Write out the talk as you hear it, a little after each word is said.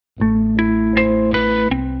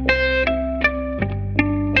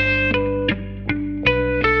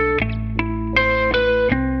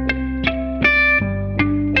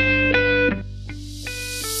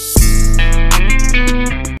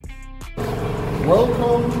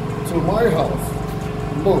Welcome to my house.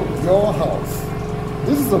 Look, your house.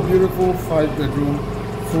 This is a beautiful 5-bedroom,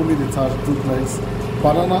 fully detached duplex,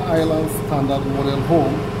 Banana Island standard model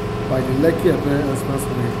home by the Lekki Abijo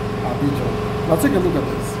Expressway, Abijo. Now take a look at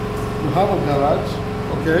this. You have a garage,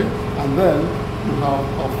 okay, and then you have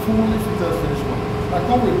a fully fitted finished one. Now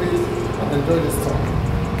come with me and enjoy this tour.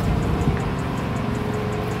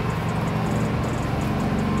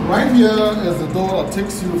 Right here is the door that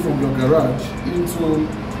takes you from your garage into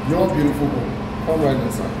your beautiful home. Come right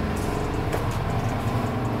inside.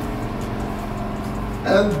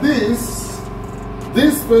 And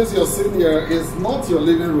this space you're seeing here is not your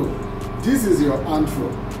living room. This is your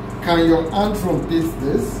antrum. Can your antrum beat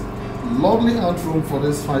this? Lovely antrum for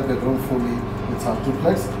this 5-bedroom fully detached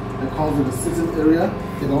duplex. It comes with a sitting area.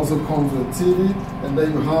 It also comes with TV, and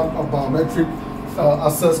then you have a biometric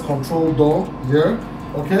access control door here.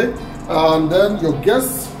 Okay, and then your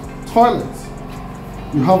guest toilet.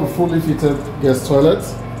 You have a fully fitted guest toilet.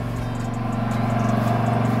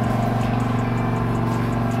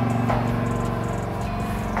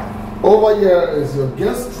 Over here is your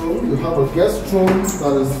guest room. You have a guest room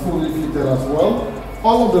that is fully fitted as well.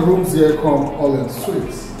 All of the rooms here come all in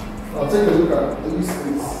suites. Now take a look at these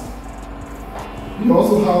suites. You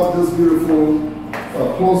also have this beautiful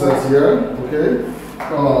closet here, okay,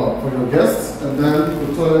 for your guests, and then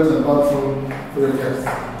the toilet and bathroom for your guests.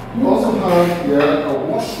 You also have here a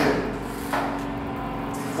washroom.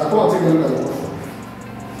 I come and take a look at the washroom.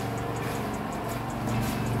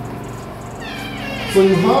 So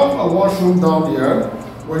you have a washroom down here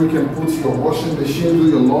where you can put your washing machine, do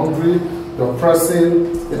your laundry, your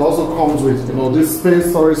pressing. It also comes with, this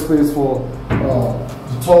storage space for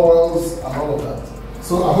the towels and all of that.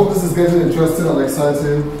 So I hope this is getting interesting and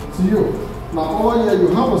exciting to you. Now over here you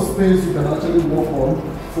have a space you can actually work on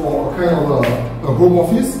for kind of a home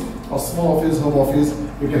office, a small office, home office.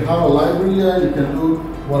 You can have a library here, you can do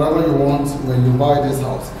whatever you want when you buy this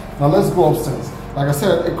house. Now let's go upstairs. Like I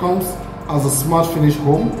said, it comes as a smart finish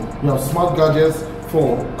home. You have smart gadgets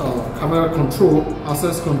for camera control,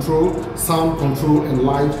 access control, sound control, and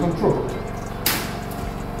light control.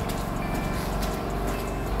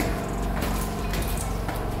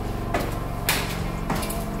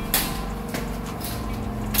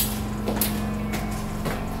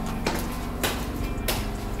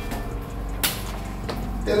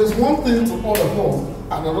 It is one thing to own a home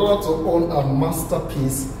and another to own a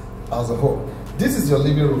masterpiece as a home. This is your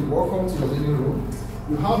living room. Welcome to your living room.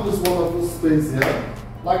 You have this wonderful space here.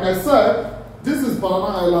 Like I said, this is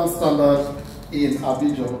Banana Island standard in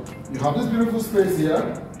Abijo. You have this beautiful space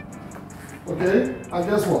here. Okay, and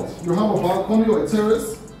guess what? You have a balcony or a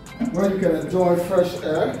terrace where you can enjoy fresh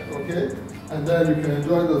air. Okay, and then you can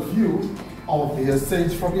enjoy the view of the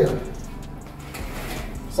estate from here.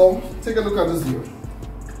 So take a look at this view.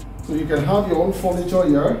 So you can have your own furniture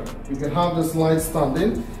here. You can have this light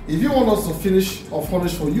standing. If you want us to finish or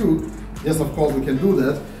furnish for you, yes, of course, we can do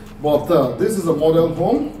that. But this is a model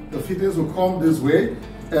home. The fittings will come this way.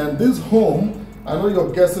 And this home, I know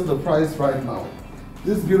you're guessing the price right now.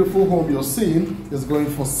 This beautiful home you're seeing is going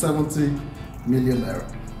for 70 million naira.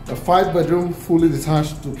 A 5-bedroom, fully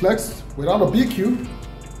detached duplex without a BQ,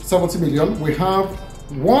 70 million. We have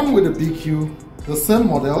one with a BQ, the same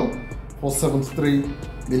model, for 73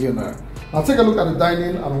 million naira. Now take a look at the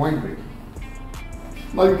dining and winery.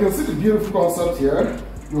 Now you can see the beautiful concept here.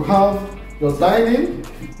 You have your dining,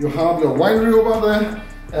 you have your winery over there,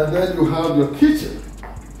 and then you have your kitchen.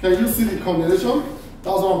 Can you see the combination?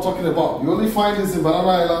 That's what I'm talking about. You only find this in Banana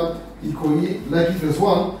Island, Ikoyi, Lekki Phase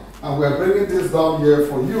 1, and we're bringing this down here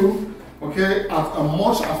for you, okay, at a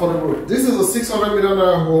much affordable rate. This is a 600 million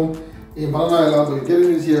naira home in Banana Island, but you're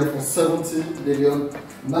getting it here for 70 million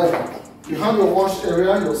naira. You have your wash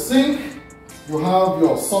area, your sink, you have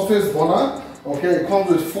your surface burner. Okay, it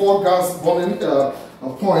comes with 4 gas burning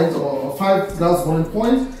points or 5 gas burning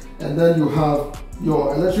points, and then you have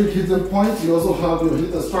your electric heating point. You also have your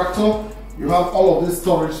heat extractor. You have all of this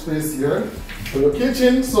storage space here for your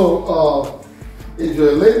kitchen. So if you're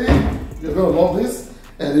a lady, you're gonna love this,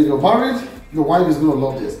 and if you're married, your wife is gonna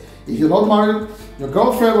love this. If you're not married, your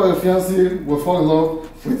girlfriend or your fiancé will fall in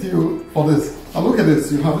love with you for this. And look at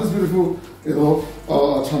this, you have this beautiful,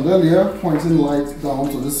 chandelier pointing light down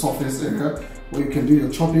to this surface area where you can do your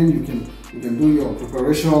chopping, you can do your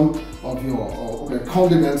preparation of your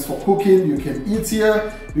condiments for cooking, you can eat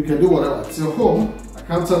here, you can do whatever. It's your home. I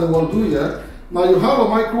can't tell you what to do here. Now you have a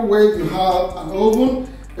microwave, you have an oven,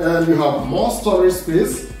 and you have more storage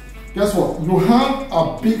space. Guess what? You have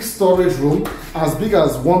a big storage room as big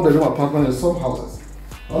as 1-bedroom apartment in some houses.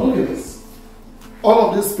 Now look at this. All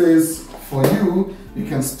of this space for you. You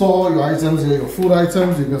can store your items here, your food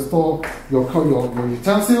items, you can store your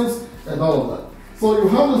utensils and all of that. So you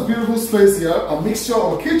have this beautiful space here, a mixture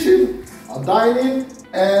of kitchen, a dining,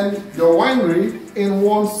 and your winery in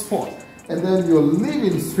one spot. And then your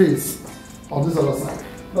living space on this other side.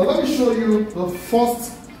 Now let me show you the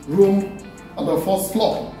first room on the first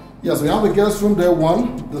floor. Yes, we have the guest room there,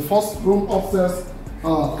 one. The first room upstairs,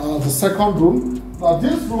 the second room. Now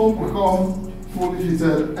this room will come fully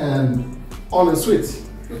heated and all in suite.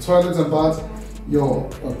 Your toilet and bath, your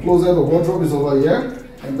closet or wardrobe is over here.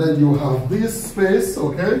 And then you have this space,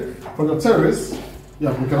 okay, for your terrace.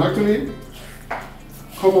 Yeah, we can actually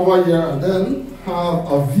come over here and then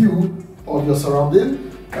have a view of your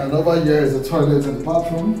surrounding. And over here is the toilet and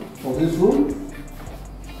bathroom for this room.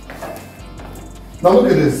 Now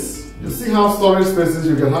look at this. You see how storage spaces,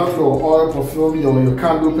 you can have your oil, perfume, your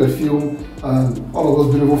candle, perfume, and all of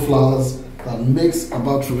those beautiful flowers that makes a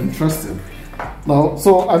bathroom interesting. Now,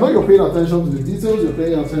 so I know you're paying attention to the details, you're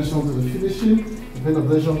paying attention to the finishing, you're paying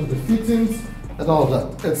attention to the fittings, and all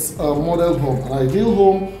of that. It's a model home, an ideal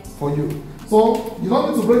home for you. So you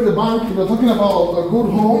don't need to break the bank. If you're talking about a good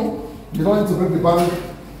home, you don't need to break the bank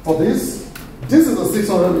for this. This is a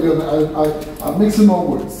 600 million, I'm mixing up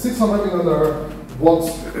words. 600 million what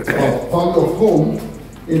value of home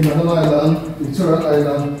in Banana Island, Victoria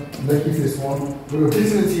Island, Lekki Phase 1. We're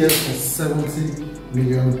replacing it here for 70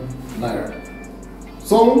 million naira.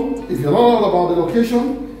 So if you're not all about the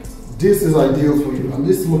location, this is ideal for you. And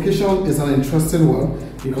this location is an interesting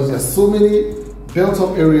one because there's so many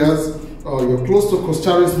built-up areas. You're close to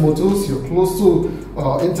Costaris Motors, you're close to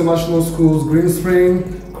international schools, Green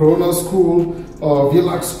Spring, Corona School,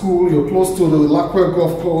 Villac School, you're close to the Lakwe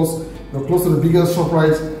Golf Course, you're close to the biggest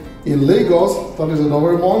ShopRite in Lagos, that is in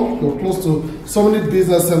Owerri Mall. You're close to so many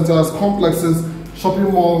business centers, complexes,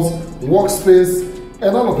 shopping malls, workspace,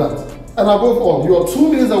 and all of that. And above all, you are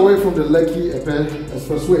 2 minutes away from the Lekki Abijo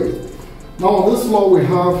Expressway. Now on this floor we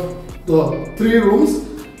have the 3 rooms.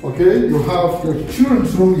 Okay, you have your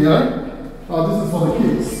children's room here. This is for the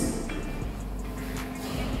kids.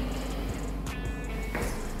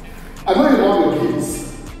 I know you love your kids,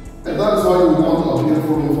 and that is why we want a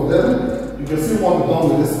beautiful room for them. You can see what we've done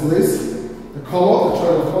with this place. The color, the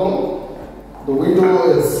choice of color. The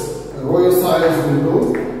window is a royal size window.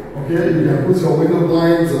 Okay, you can put your window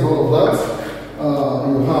blinds and all of that.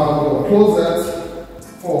 You have your closet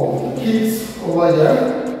for the kids over here.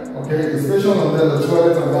 Okay, the station and then the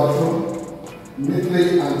toilet and bathroom,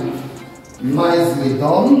 neatly and nicely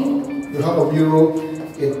done. You have a mirror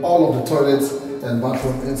in all of the toilets and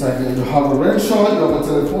bathroom inside here. You have a rain shower, you have a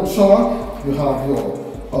telephone shower, you have your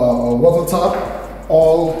water tap,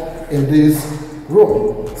 all in this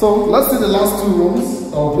room. So let's see the last 2 rooms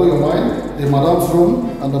that will blow your mind, the madam's room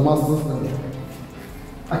and the master's bedroom.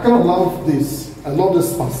 I kind of love this. I love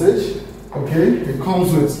this passage. Okay, it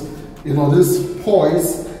comes with, you know, this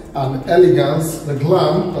poise and elegance, the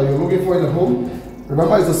glam that you're looking for in a home.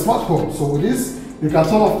 Remember, it's a smart home, so with this you can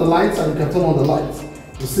turn off the lights and you can turn on the lights.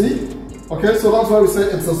 You see? Okay, so that's why we say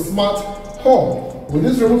it's a smart home. With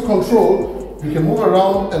this remote control, you can move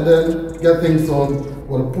around and then get things done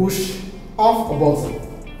with a push off a button.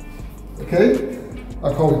 Okay,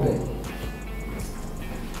 I call it there.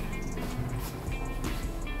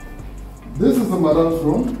 This is the madam's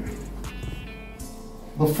room,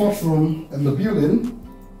 the 4th room in the building.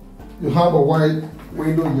 You have a wide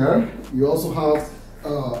window here. You also have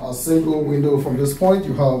a single window from this point.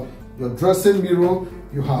 You have your dressing mirror.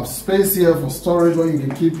 You have space here for storage where you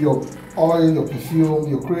can keep your oil, your perfume,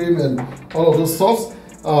 your cream, and all of those stuff.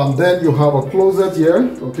 Then you have a closet here,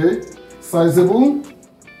 okay, sizable.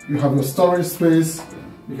 You have your storage space.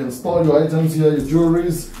 You can store your items here, your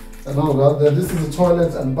jewelries, and all of that. Then this is the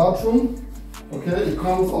toilet and bathroom. Okay, it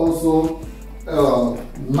comes also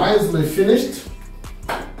nicely finished.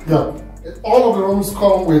 Yeah, all of the rooms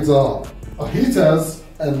come with heaters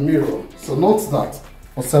and mirror. So note that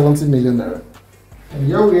for 70 million naira. And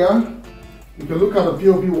here we are. You can look at the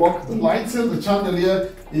POP work, the lighting, the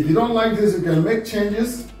chandelier. If you don't like this, you can make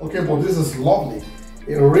changes. Okay, but this is lovely.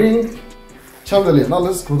 A ring chandelier. Now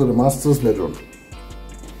let's go to the master's bedroom.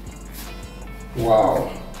 Wow.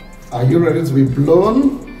 Are you ready to be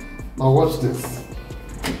blown? Now watch this.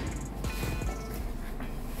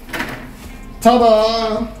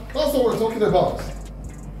 Ta-da! That's what we're talking about.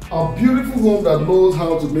 A beautiful home that knows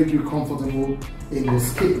how to make you comfortable in your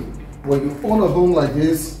skin. When you own a home like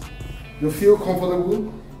this, you feel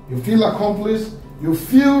comfortable, you feel accomplished, you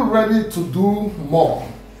feel ready to do more.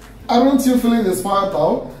 Aren't you feeling inspired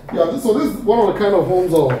now? Yeah, so this is one of the kind of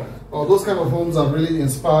homes or those kind of homes that really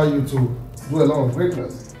inspire you to do a lot of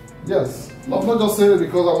greatness. Yes, I'm not just saying it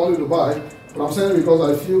because I want you to buy, but I'm saying it because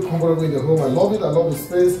I feel comfortable in the home. I love it. I love the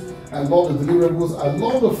space. I love the deliverables. I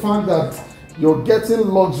love the fact that you're getting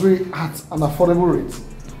luxury at an affordable rate.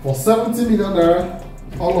 For 70 million naira,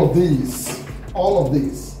 all of these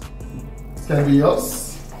can be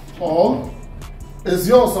yours, or it's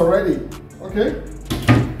yours already. Okay?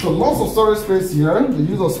 So lots of storage space here. The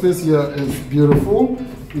use of space here is beautiful.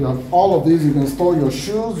 You have all of these. You can store your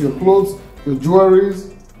shoes, your clothes, your jewelries.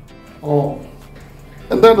 Oh.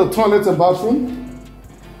 And then the toilet and bathroom.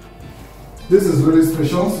 This is really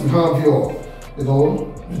spacious. You have your,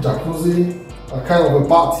 jacuzzi, a kind of a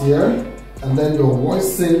bath here, and then your wash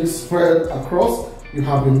sink spread across. You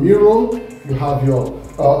have a mirror. You have your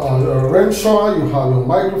rain shower. You have your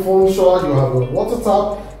microphone shower. You have your water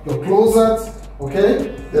tap, your closet. Okay.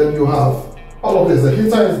 Then you have all of this. The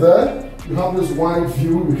heater is there. You have this wide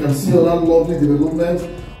view. You can see all that lovely development.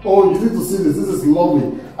 Oh, you need to see this. This is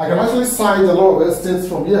lovely. I can actually sight a lot of estates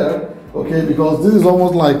from here, okay, because this is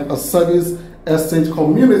almost like a service estate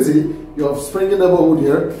community. You have springy neighborhood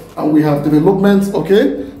here, and we have development,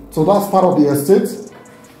 okay? So that's part of the estate.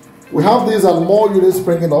 We have these and more units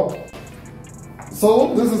springing up.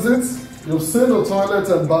 So this is it. You've seen the toilet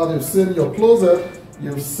and bath. You've seen your closet.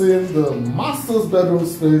 You've seen the master's bedroom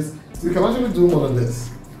space. You can actually do more than this.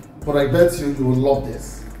 But I bet you will love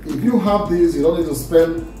this. If you have these, you don't need to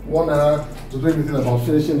spend 1 hour to do anything about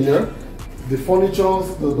finishing here. The furniture,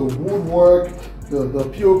 the woodwork, the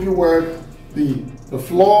POP work, the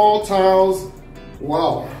floor tiles.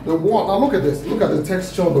 Wow, the wall. Now look at this. Look at the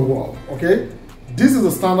texture of the wall. Okay, this is the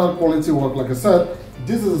standard quality work. Like I said,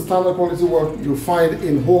 this is the standard quality work you find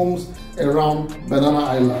in homes around Banana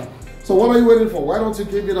Island. So what are you waiting for? Why don't you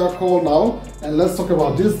give me that call now and let's talk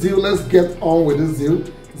about this deal. Let's get on with this deal.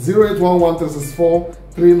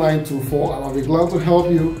 0811-364-3924, and I'll be glad to help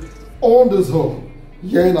you own this home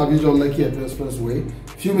here in Abijo Lekki Expressway.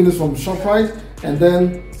 Few minutes from ShopRite and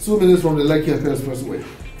then 2 minutes from the Lekki Expressway.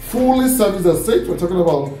 Fully serviced estate. We're talking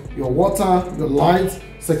about your water, your lights,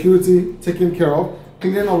 security taken care of,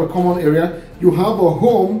 cleaning of a common area. You have a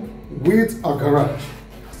home with a garage.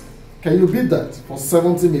 Can you beat that for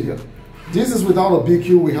 70 million? This is without a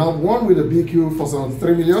BQ. We have one with a BQ for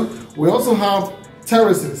 73 million. We also have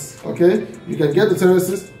terraces, okay? You can get the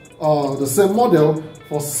terraces, the same model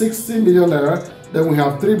for 60 million naira. Then we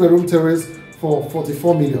have 3-bedroom terrace for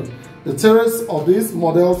 44 million. The terrace of this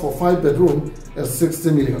model for 5-bedroom is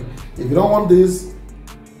 60 million. If you don't want this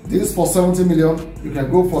for 70 million, you can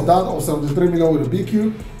go for that or 73 million with a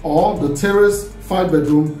BQ, or the terrace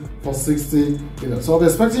 5-bedroom for 60 million. So I'm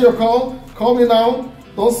expecting your call. Call me now.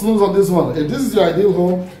 Don't snooze on this one. If this is your ideal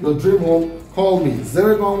home, your dream home, call me.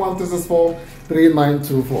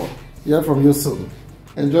 0811-364-3924. Hear from you soon.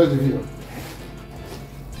 Enjoy the video.